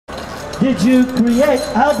did you create?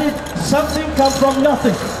 How did something come from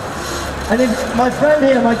nothing? And if my friend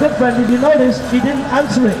here, my good friend, if you notice, he didn't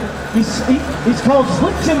answer it. He's called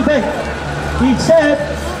switch and bait. He said,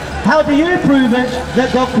 how do you prove it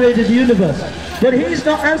that God created the universe? But he's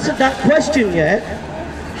not answered that question yet.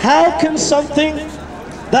 How can something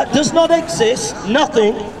that does not exist,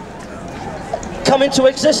 nothing, come into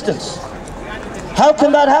existence? How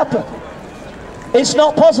can that happen? It's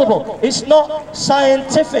not possible. It's not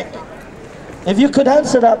scientific. If you could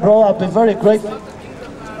answer that, bro, I'd be very grateful.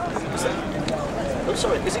 Oh,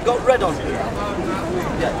 sorry, has it got red on here?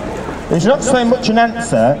 Yeah. It's not so much an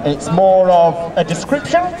answer, it's more of a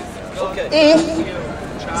description. Okay.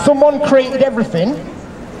 If someone created everything,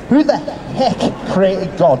 who the heck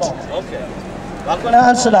created God? Okay. I'm going to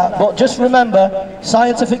answer that, but just remember,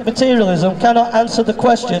 scientific materialism cannot answer the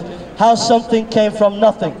question how something came from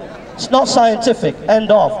nothing. It's not scientific,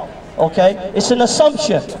 end of, okay? It's an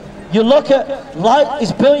assumption. You look at light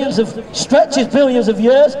is stretches billions of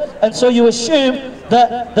years, and so you assume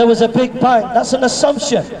that there was a big bang. That's an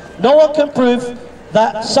assumption. No one can prove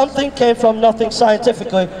that something came from nothing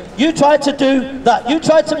scientifically. You try to do that. You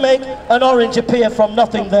try to make an orange appear from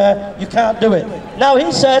nothing there. You can't do it. Now he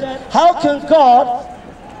said, how can God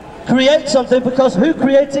create something? Because who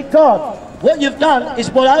created God? What you've done is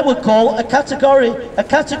what I would call a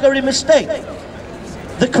category mistake.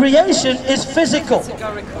 The creation is physical.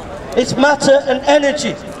 It's matter and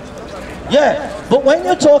energy. Yeah, but when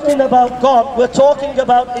you're talking about God, we're talking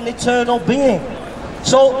about an eternal being.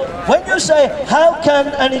 So when you say, how can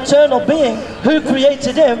an eternal being who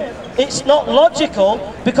created him, it's not logical,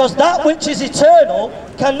 because that which is eternal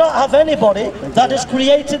cannot have anybody that has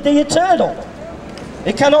created the eternal.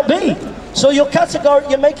 It cannot be. So you're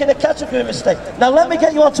making a category mistake. Now let me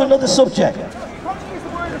get you onto another subject. You can't use the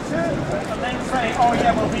word eternal and then say, oh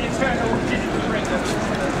yeah, well the eternal didn't bring them.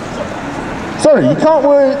 Sorry, you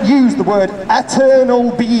can't use the word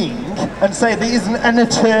eternal being and say there isn't an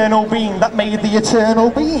eternal being that made the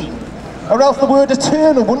eternal being. Or else the word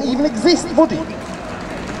eternal wouldn't even exist, would it?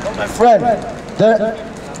 My friend,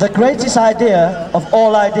 the greatest idea of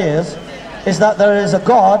all ideas is that there is a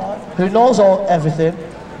God who knows everything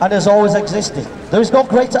and has always existed. There is no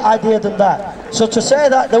greater idea than that. So to say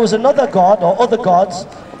that there was another God or other gods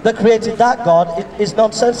that created that God is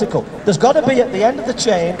nonsensical. There's got to be at the end of the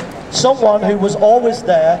chain someone who was always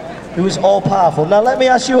there, who is all-powerful. Now let me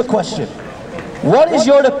ask you a question. What is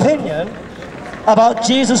your opinion about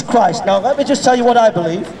Jesus Christ? Now let me just tell you what I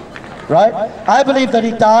believe, right? I believe that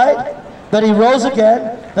he died, that he rose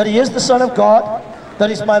again, that he is the Son of God, that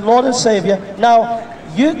he's my Lord and Savior. Now,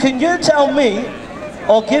 can you tell me,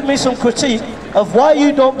 or give me some critique of why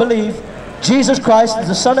you don't believe Jesus Christ is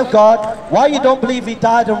the Son of God, why you don't believe he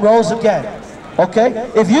died and rose again? Okay?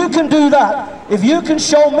 If you can do that, if you can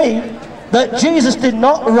show me that Jesus did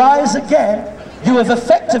not rise again, you have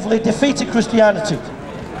effectively defeated Christianity.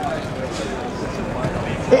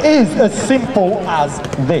 It is as simple as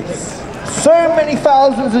this. So many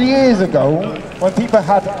thousands of years ago, when people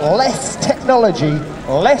had less technology,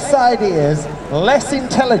 less ideas, less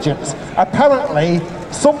intelligence, apparently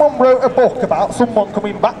someone wrote a book about someone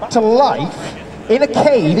coming back to life in a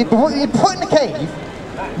cave. He'd put in a cave,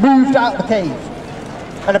 moved out the cave,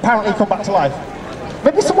 and apparently come back to life.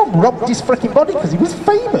 Maybe someone robbed his freaking body because he was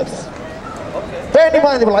famous. Bearing in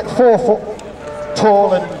mind they were like 4 foot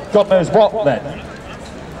tall and God knows what then.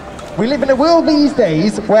 We live in a world these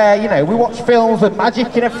days where, you know, we watch films with magic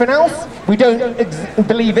and everything else. We don't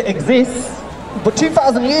believe it exists. But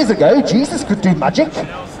 2,000 years ago, Jesus could do magic.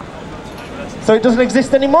 So it doesn't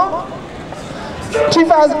exist anymore?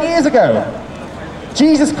 2,000 years ago,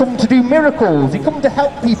 Jesus come to do miracles. He come to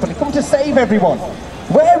help people. He come to save everyone.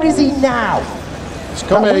 Where is he now? It's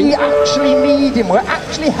coming. We actually need him. We're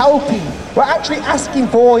actually helping. We're actually asking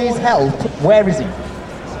for his help. Where is he?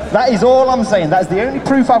 That is all I'm saying. That is the only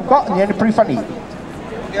proof I've got and the only proof I need.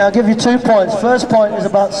 Yeah, I'll give you 2 points. First point is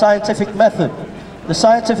about scientific method. The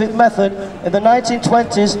scientific method, in the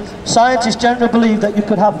 1920s, scientists generally believed that you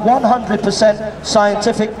could have 100%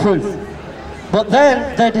 scientific proof. But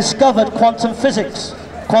then they discovered quantum physics,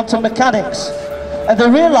 quantum mechanics, and they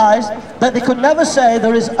realized that they could never say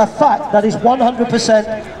there is a fact that is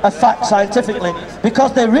 100% a fact scientifically,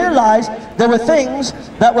 because they realized there were things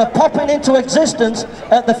that were popping into existence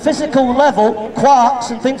at the physical level,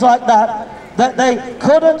 quarks and things like that, that they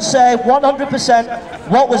couldn't say 100%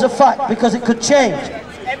 what was a fact because it could change.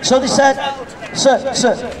 So they said,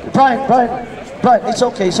 Brian, it's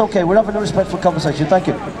okay, we're having a respectful conversation, thank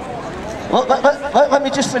you. Well, let me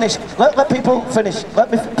just finish. Let people finish.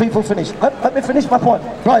 Let me finish my point.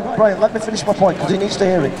 Brian, let me finish my point because he needs to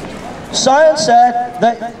hear it. Science said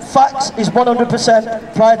that facts is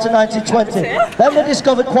 100% prior to 1920. Then they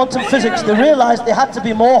discovered quantum physics. They realized they had to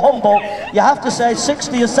be more humble. You have to say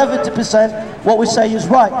 60 or 70% what we say is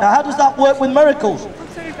right. Now, how does that work with miracles?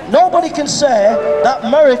 Nobody can say that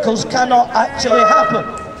miracles cannot actually happen.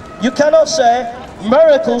 You cannot say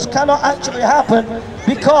miracles cannot actually happen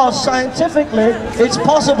because scientifically it's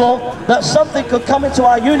possible that something could come into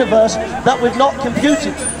our universe that we've not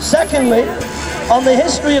computed. Secondly, on the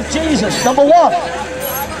history of Jesus, number one,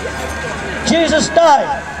 Jesus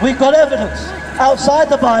died. We've got evidence. Outside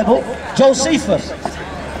the Bible, Josephus,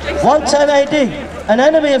 110 AD, an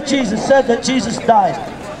enemy of Jesus, said that Jesus died.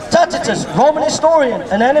 Tacitus, Roman historian,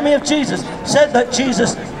 an enemy of Jesus, said that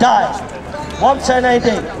Jesus died. 110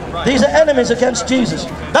 AD. These are enemies against Jesus.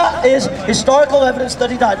 That is historical evidence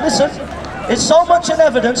that he died. Listen, it's so much in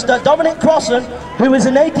evidence that Dominic Crossan, who is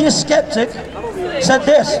an atheist skeptic, said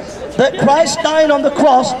this, that Christ dying on the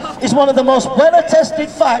cross is one of the most well-attested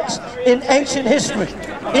facts in ancient history.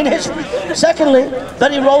 Secondly,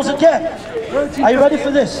 that he rose again. Are you ready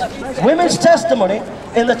for this? Women's testimony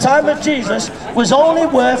in the time of Jesus was only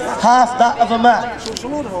worth half that of a man.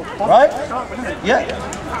 Right? Yeah.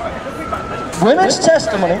 Women's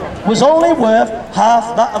testimony was only worth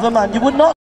half that of a man. You would not